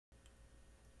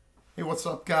Hey, what's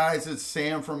up, guys? It's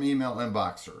Sam from Email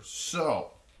Inboxer.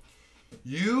 So,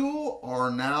 you are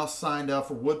now signed up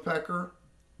for Woodpecker.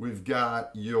 We've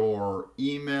got your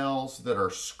emails that are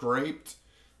scraped,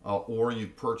 or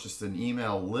you've purchased an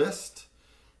email list.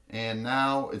 And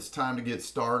now it's time to get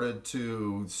started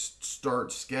to start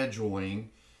scheduling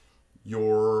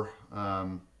your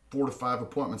 4 to 5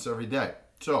 appointments every day.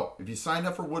 So, if you signed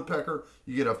up for Woodpecker,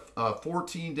 you get a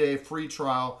 14-day free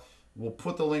trial. We'll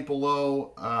put the link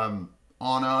below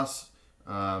on us.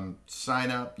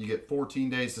 Sign up. You get 14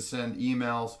 days to send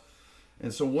emails.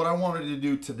 And so, what I wanted to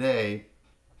do today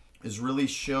is really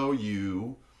show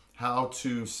you how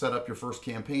to set up your first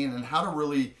campaign and how to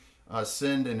really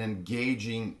send an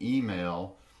engaging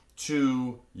email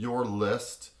to your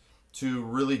list to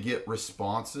really get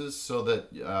responses so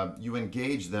that you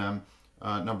engage them,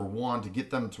 number one, to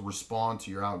get them to respond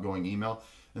to your outgoing email.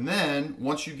 And then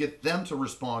once you get them to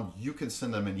respond, you can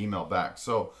send them an email back.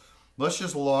 So let's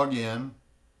just log in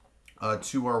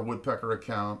to our Woodpecker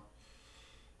account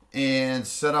and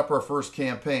set up our first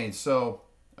campaign. So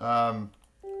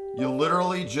you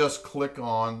literally just click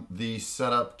on the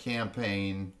setup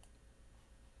campaign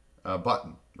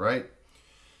button, right?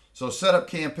 So setup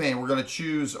campaign, we're going to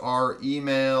choose our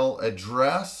email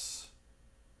address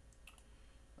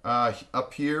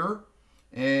up here.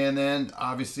 And then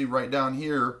obviously right down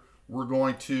here, we're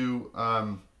going to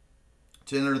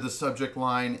enter the subject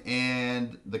line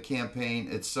and the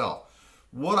campaign itself.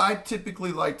 What I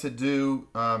typically like to do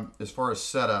as far as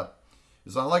setup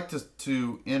is I like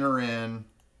to enter in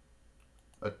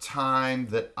a time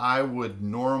that I would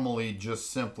normally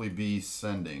just simply be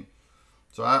sending.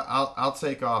 So I'll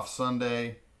take off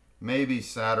Sunday, maybe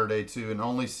Saturday too, and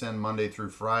only send Monday through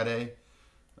Friday.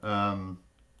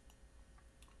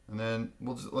 And then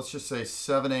let's just say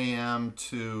 7 a.m.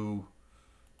 to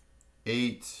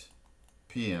 8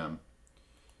 p.m.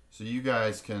 So you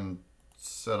guys can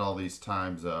set all these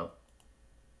times up.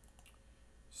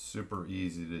 Super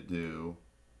easy to do.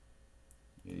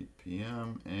 8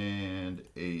 p.m. and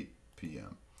 8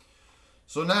 p.m.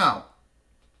 So now,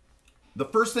 the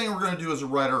first thing we're going to do is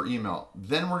write our email.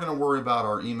 Then we're going to worry about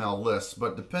our email list.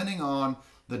 But depending on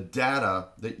the data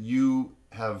that you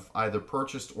have either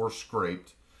purchased or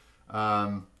scraped,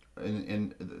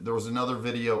 and there was another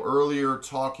video earlier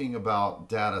talking about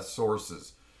data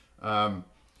sources.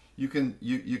 You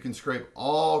can scrape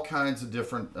all kinds of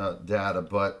different data,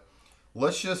 but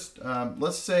let's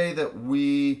say that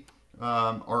we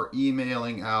are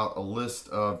emailing out a list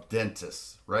of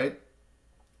dentists, right?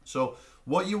 So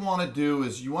what you want to do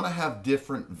is you want to have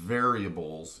different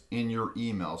variables in your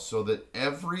email so that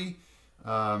every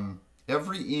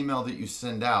email that you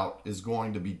send out is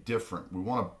going to be different. We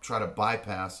want to try to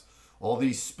bypass all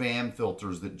these spam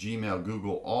filters that Gmail,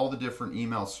 Google, all the different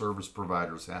email service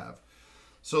providers have.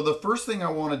 So the first thing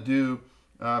I want to do,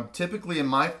 typically in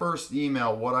my first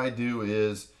email, what I do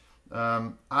is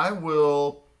I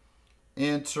will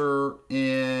enter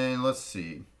in, let's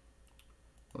see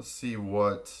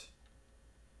what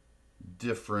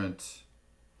different.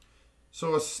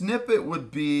 So a snippet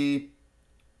would be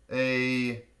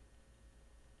it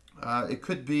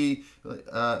could be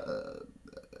a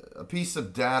piece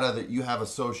of data that you have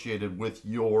associated with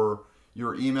your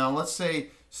email. Let's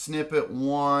say snippet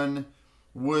 1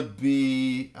 would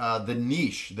be the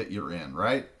niche that you're in,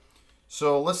 right?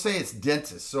 So let's say it's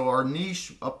dentist. So our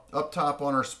niche up top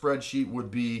on our spreadsheet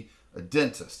would be a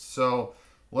dentist. So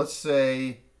let's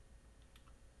say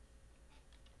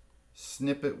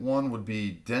snippet 1 would be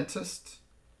dentist.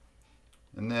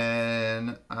 And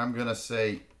then I'm going to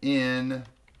say in,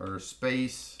 or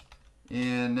space,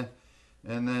 in,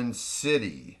 and then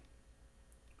city.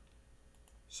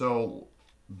 So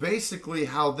basically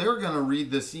how they're going to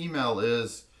read this email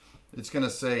is it's going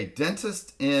to say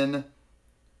dentist in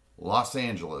Los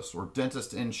Angeles or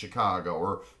dentist in Chicago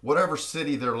or whatever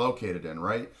city they're located in,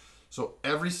 right? So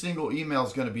every single email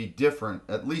is going to be different.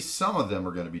 At least some of them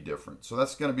are going to be different. So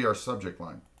that's going to be our subject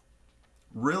line.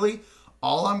 Really,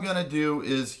 all I'm going to do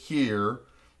is here,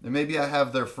 and maybe I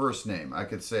have their first name. I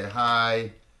could say,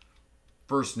 hi,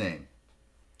 first name.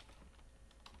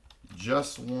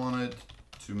 Just wanted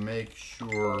to make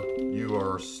sure you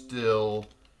are still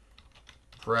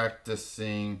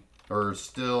practicing or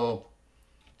still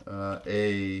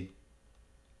in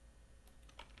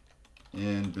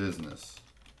business.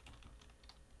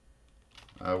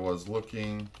 I was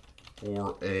looking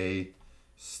for a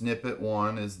snippet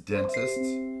 1 is dentist.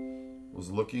 Was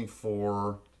looking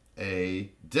for a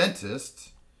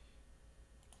dentist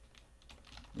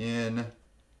in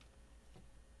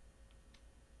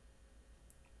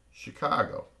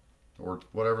Chicago or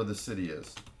whatever the city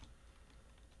is.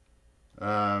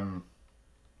 Are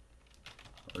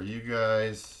you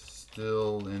guys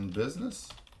still in business?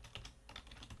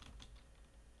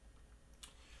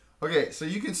 Okay, so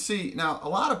you can see now a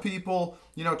lot of people,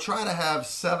 try to have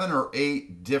 7 or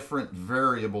 8 different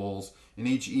variables in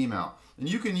each email. And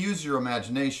you can use your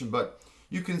imagination, but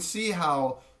you can see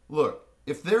how, look,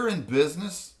 if they're in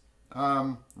business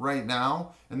right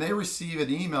now and they receive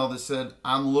an email that said,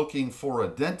 I'm looking for a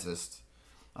dentist,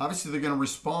 obviously they're going to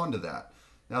respond to that.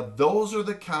 Now, those are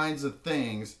the kinds of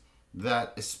things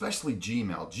that, especially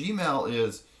Gmail. Gmail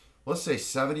is, let's say,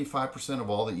 75% of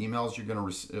all the emails you're going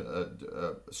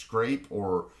to scrape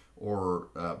or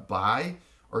buy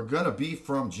are going to be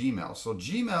from Gmail. So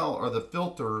Gmail are the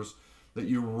filters that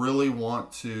you really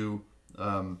want to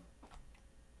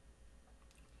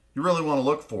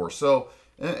look for. So,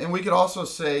 and we could also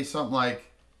say something like,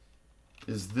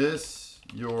 is this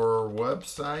your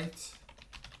website?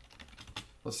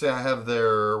 Let's say I have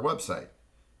their website.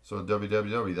 So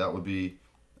www, that would be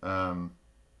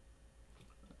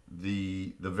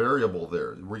the variable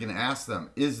there. We're going to ask them,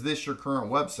 is this your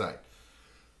current website?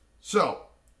 So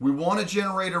we want to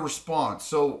generate a response.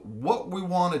 So what we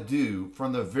want to do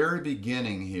from the very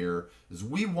beginning here is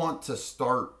we want to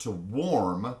start to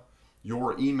warm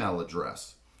your email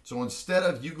address. So instead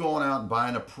of you going out and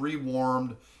buying a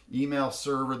pre-warmed email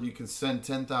server that you can send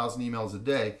 10,000 emails a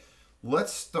day,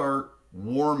 let's start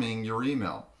warming your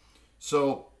email.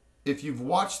 So if you've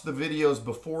watched the videos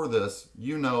before this,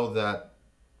 you know that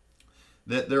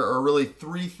there are really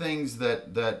 3 things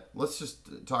that let's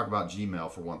just talk about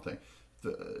Gmail for one thing.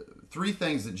 3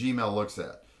 things that Gmail looks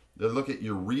at. They look at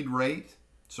your read rate,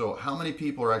 so how many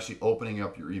people are actually opening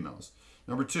up your emails.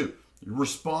 Number 2, your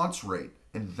response rate,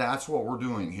 and that's what we're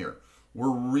doing here.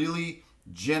 We're really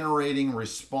generating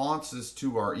responses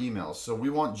to our emails. So we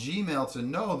want Gmail to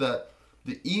know that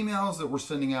the emails that we're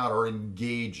sending out are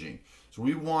engaging. So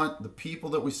we want the people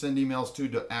that we send emails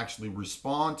to actually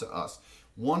respond to us.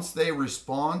 Once they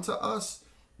respond to us,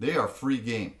 they are free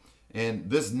game. And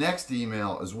this next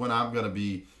email is when I'm going to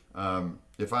be,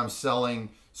 if I'm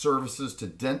selling services to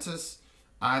dentists,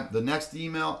 the next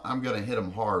email, I'm going to hit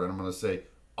them hard. And I'm going to say,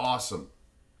 awesome.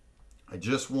 I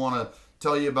just want to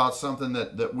tell you about something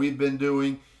that we've been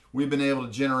doing. We've been able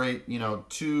to generate,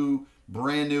 2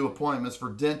 brand new appointments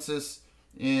for dentists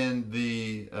in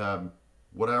the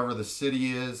whatever the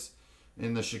city is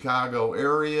in the Chicago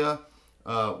area.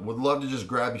 Would love to just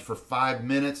grab you for 5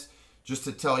 minutes just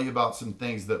to tell you about some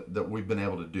things that we've been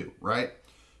able to do, right?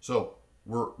 So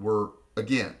we're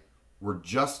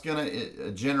just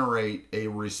gonna generate a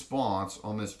response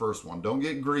on this first one. Don't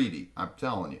get greedy, I'm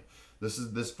telling you.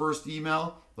 This first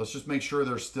email, let's just make sure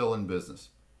they're still in business.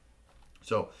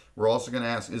 So we're also gonna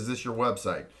ask, is this your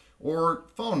website? Or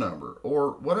phone number,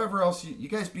 or whatever else. You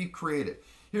guys be creative.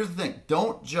 Here's the thing,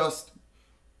 don't just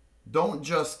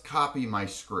copy my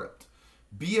script.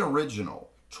 Be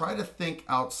original. Try to think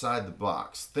outside the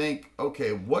box. Think,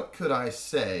 okay, what could I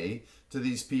say to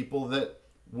these people that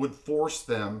would force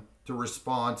them to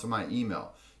respond to my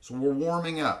email? So we're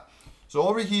warming up. So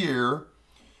over here,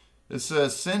 it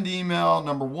says send email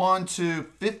number 1 to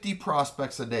 50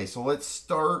 prospects a day. So let's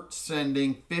start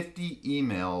sending 50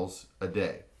 emails a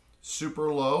day.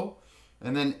 Super low.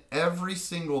 And then every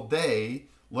single day,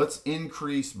 let's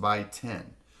increase by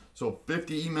 10. So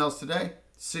 50 emails today,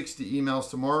 60 emails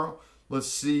tomorrow.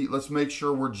 Let's make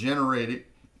sure we're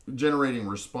generating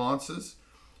responses.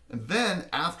 And then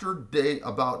after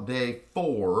about day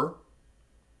 4,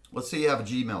 let's say you have a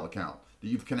Gmail account that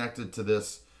you've connected to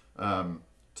this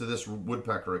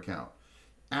Woodpecker account.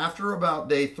 After about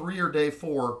day 3 or day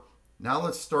 4, now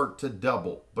let's start to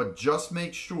double. But just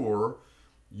make sure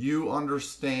you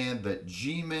understand that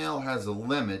Gmail has a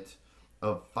limit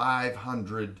of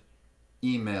 500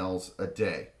 emails a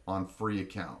day on free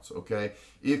accounts, okay?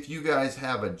 If you guys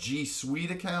have a G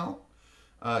Suite account,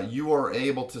 you are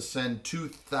able to send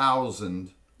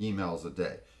 2,000 emails a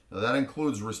day. Now that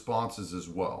includes responses as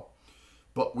well.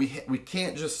 But we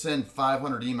can't just send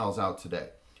 500 emails out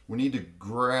today. We need to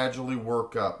gradually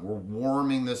work up. We're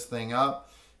warming this thing up,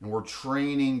 and we're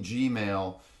training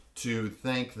Gmail to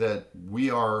think that we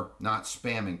are not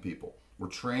spamming people. We're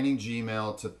training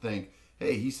Gmail to think,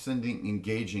 hey, he's sending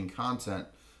engaging content.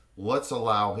 Let's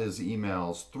allow his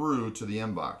emails through to the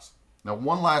inbox. Now,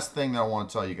 one last thing that I want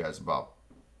to tell you guys about.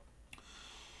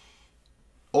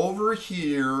 Over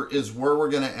here is where we're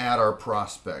going to add our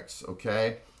prospects,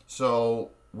 okay?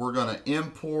 So we're going to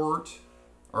import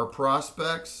our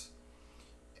prospects,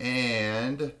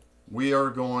 and we are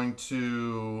going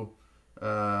to,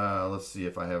 let's see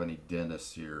if I have any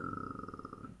dentists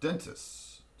here.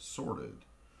 Dentists, sorted.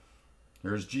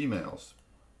 Here's Gmails.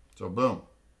 So boom.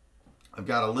 I've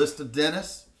got a list of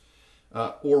dentists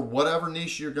or whatever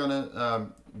niche you're going to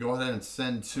go ahead and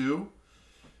send to.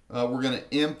 We're going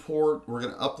to import, we're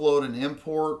going to upload and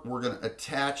import, we're going to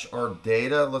attach our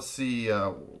data. Let's see,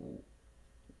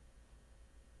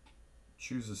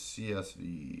 choose a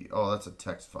CSV. Oh, that's a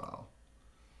text file.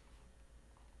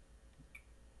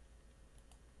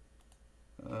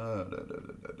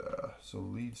 So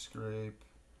lead scrape,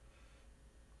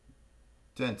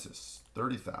 dentist,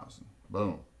 30,000,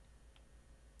 boom.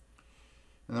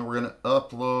 And then we're going to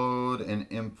upload and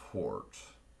import.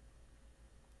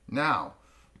 Now,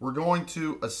 we're going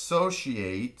to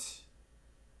associate.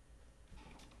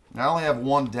 I only have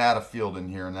one data field in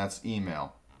here, and that's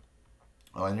email.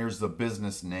 And here's the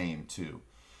business name too.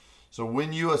 So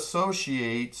when you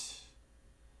associate,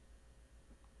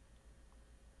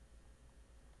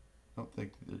 I don't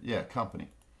think, yeah, company.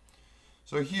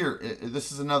 So here,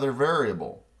 this is another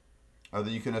variable that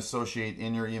you can associate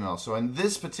in your email. So in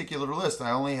this particular list,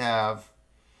 I only have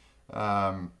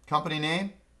company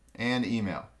name and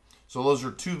email. So those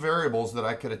are two variables that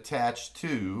I could attach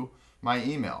to my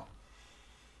email.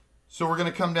 So we're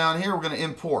going to come down here, we're going to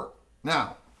import.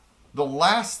 Now, the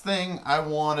last thing I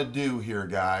want to do here,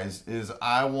 guys, is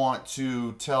I want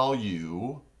to tell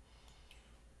you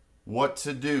what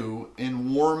to do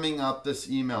in warming up this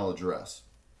email address.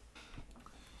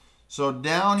 So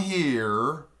down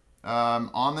here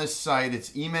on this site,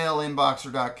 it's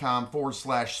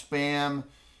emailinboxer.com/spam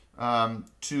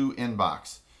to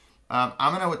inbox.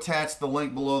 I'm going to attach the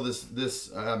link below this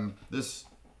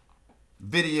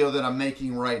video that I'm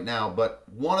making right now, but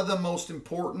one of the most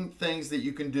important things that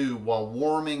you can do while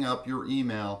warming up your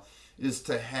email is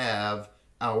to have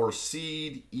our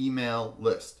seed email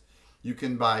list. You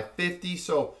can buy 50,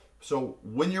 so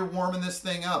when you're warming this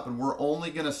thing up, and we're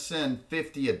only going to send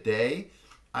 50 a day,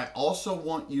 I also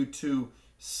want you to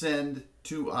send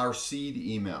to our seed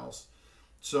emails.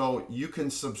 So you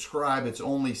can subscribe. It's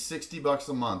only $60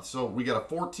 a month. So we got a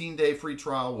 14-day free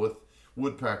trial with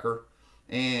Woodpecker,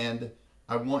 and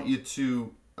I want you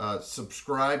to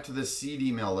subscribe to this seed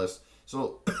email list.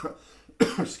 So,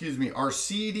 excuse me, our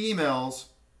seed emails,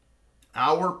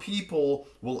 our people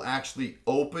will actually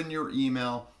open your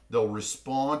email. They'll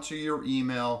respond to your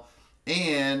email.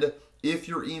 And if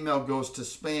your email goes to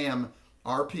spam,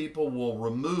 our people will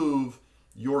remove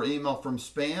your email from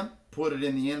spam, put it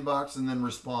in the inbox, and then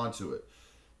respond to it.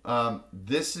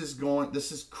 This is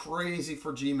crazy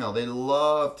for Gmail. They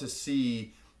love to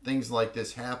see things like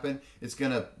this happen. It's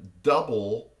going to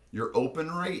double your open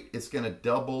rate. It's going to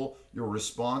double your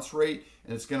response rate,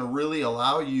 and it's going to really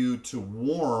allow you to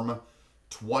warm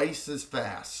twice as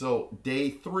fast. So day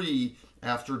 3,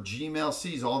 after Gmail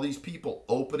sees all these people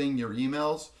opening your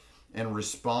emails and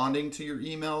responding to your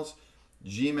emails,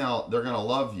 Gmail, they're going to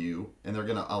love you, and they're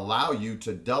going to allow you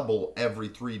to double every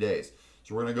 3 days.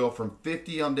 So we're going to go from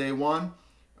 50 on day 1.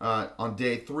 On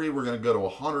day 3, we're going to go to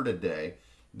 100 a day.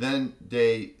 Then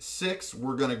day 6,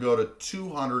 we're going to go to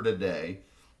 200 a day.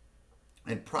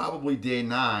 And probably day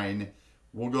 9,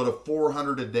 we'll go to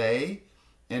 400 a day.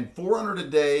 And 400 a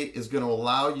day is going to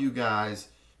allow you guys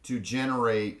to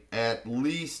generate at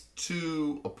least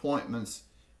 2 appointments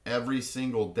every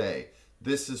single day.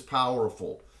 This is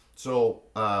powerful. So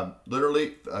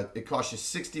literally, it costs you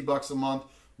 $60 a month.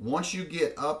 Once you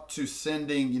get up to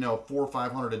sending, 400 or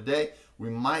 500 a day, we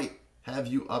might have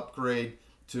you upgrade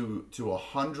to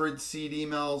 100 seed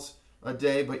emails a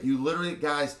day. But you literally,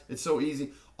 guys, it's so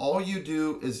easy. All you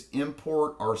do is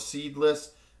import our seed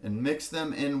list and mix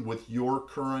them in with your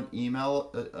current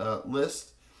email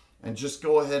list, and just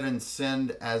go ahead and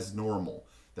send as normal.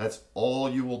 That's all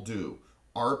you will do.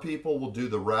 Our people will do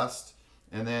the rest,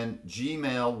 and then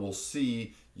Gmail will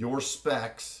see your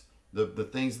specs, the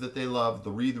things that they love,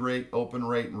 the read rate, open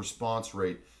rate, and response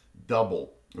rate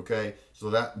double. Okay, so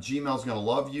that Gmail's going to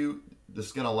love you. This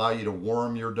is going to allow you to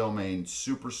warm your domain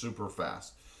super, super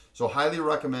fast. So highly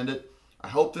recommend it. I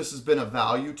hope this has been of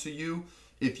value to you.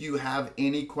 If you have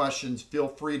any questions, feel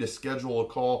free to schedule a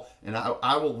call, and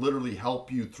I will literally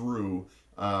help you through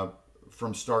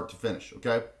from start to finish,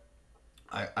 okay?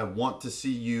 I want to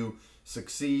see you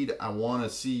succeed. I want to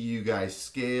see you guys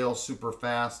scale super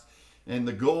fast. And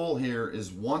the goal here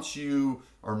is, once you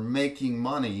are making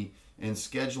money and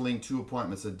scheduling 2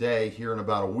 appointments a day here in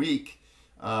about a week,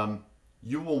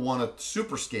 you will want to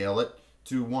super scale it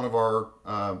to one of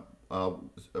our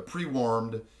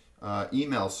pre-warmed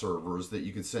email servers that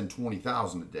you can send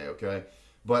 20,000 a day, okay?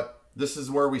 But this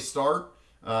is where we start.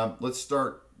 Let's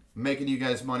start making you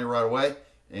guys money right away,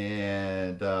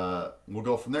 and we'll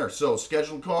go from there. So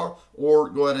schedule a call, or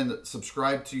go ahead and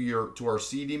subscribe to our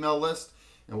seed email list,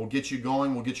 and we'll get you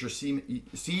going. We'll get your seed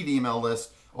email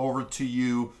list over to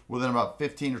you within about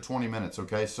 15 or 20 minutes,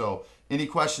 okay? So any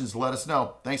questions, let us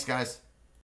know. Thanks, guys.